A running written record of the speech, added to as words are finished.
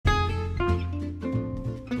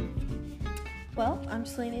I'm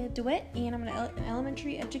Selena DeWitt, and I'm an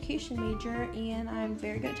elementary education major, and I'm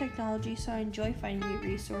very good at technology, so I enjoy finding new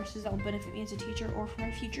resources that will benefit me as a teacher or for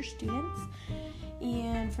my future students.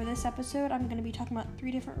 And for this episode, I'm going to be talking about 3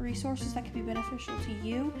 different resources that could be beneficial to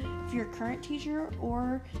you if you're a current teacher,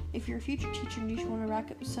 or if you're a future teacher and you just want to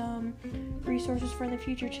rack up some resources for the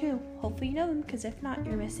future too. Hopefully you know them, because if not,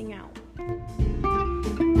 you're missing out.